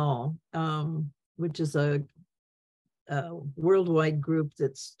We All, which is a worldwide group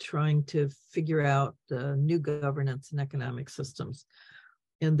that's trying to figure out new governance and economic systems.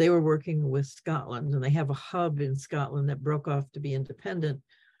 And they were working with Scotland, and they have a hub in Scotland that broke off to be independent.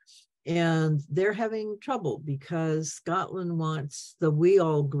 And they're having trouble because Scotland wants the We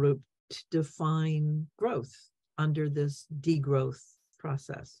All group to define growth under this degrowth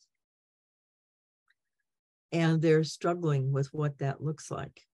process. And they're struggling with what that looks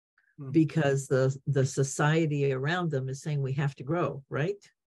like, because the society around them is saying we have to grow, right?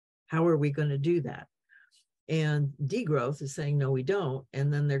 How are we going to do that? And degrowth is saying, no, we don't.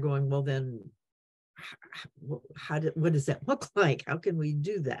 And then they're going, well, then what does that look like? How can we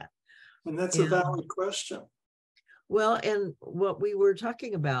do that? And that's a valid question. Well, and what we were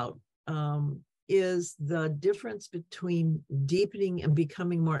talking about is the difference between deepening and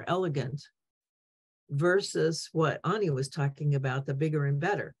becoming more elegant versus what Ani was talking about, the bigger and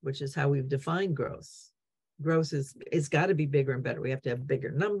better, which is how we've defined growth. Growth it's got to be bigger and better. We have to have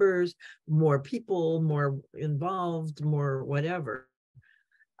bigger numbers, more people, more involved, more whatever.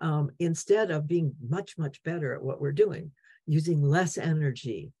 Instead of being much, much better at what we're doing, using less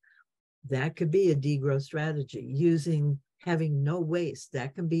energy, that could be a degrowth strategy. Having no waste,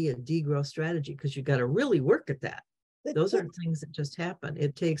 that can be a degrowth strategy, because you got to really work at that. Those aren't things that just happen.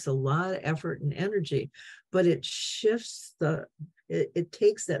 It takes a lot of effort and energy, but it shifts it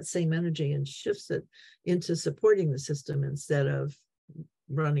takes that same energy and shifts it into supporting the system instead of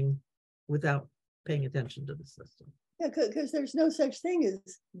running without paying attention to the system. Yeah, because there's no such thing as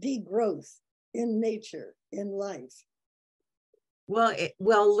degrowth in nature, in life.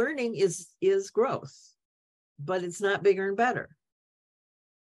 Well, learning is growth, but it's not bigger and better.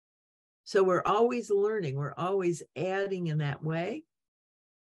 So we're always learning, we're always adding in that way,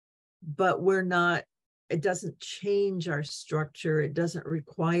 but it doesn't change our structure. It doesn't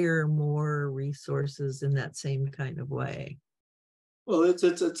require more resources in that same kind of way. Well,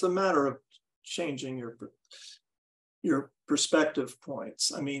 it's a matter of changing your perspective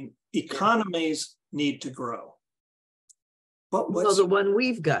points. I mean, economies need to grow. But the one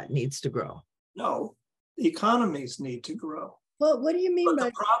we've got needs to grow. No, economies need to grow. Well, what do you mean by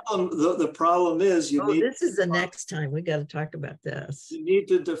the problem is this is the next time we got to talk about this. You need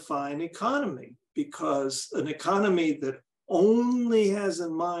to define economy, because an economy that only has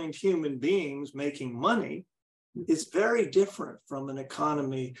in mind human beings making money is very different from an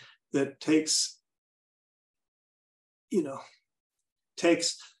economy that takes in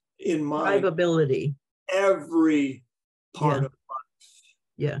mind survivability, every part of life.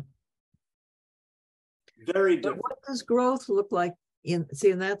 Yeah. Very different. But what does growth look like and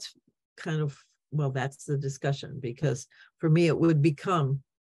that's kind of, that's the discussion, because for me, it would become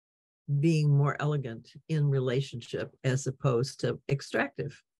being more elegant in relationship as opposed to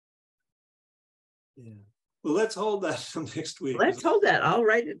extractive. Yeah. Well, let's hold that for next week. Let's hold that. I'll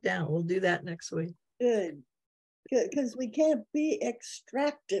write it down. We'll do that next week. Good. Because we can't be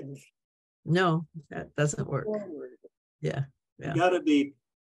extractive. No, that doesn't work. Forward. Yeah. You got to be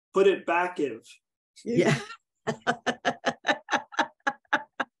put it backive. Yeah.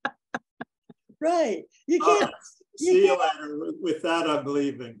 Right. You can't. See you later. With that, I'm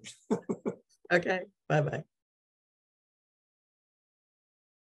leaving. Okay. Bye-bye.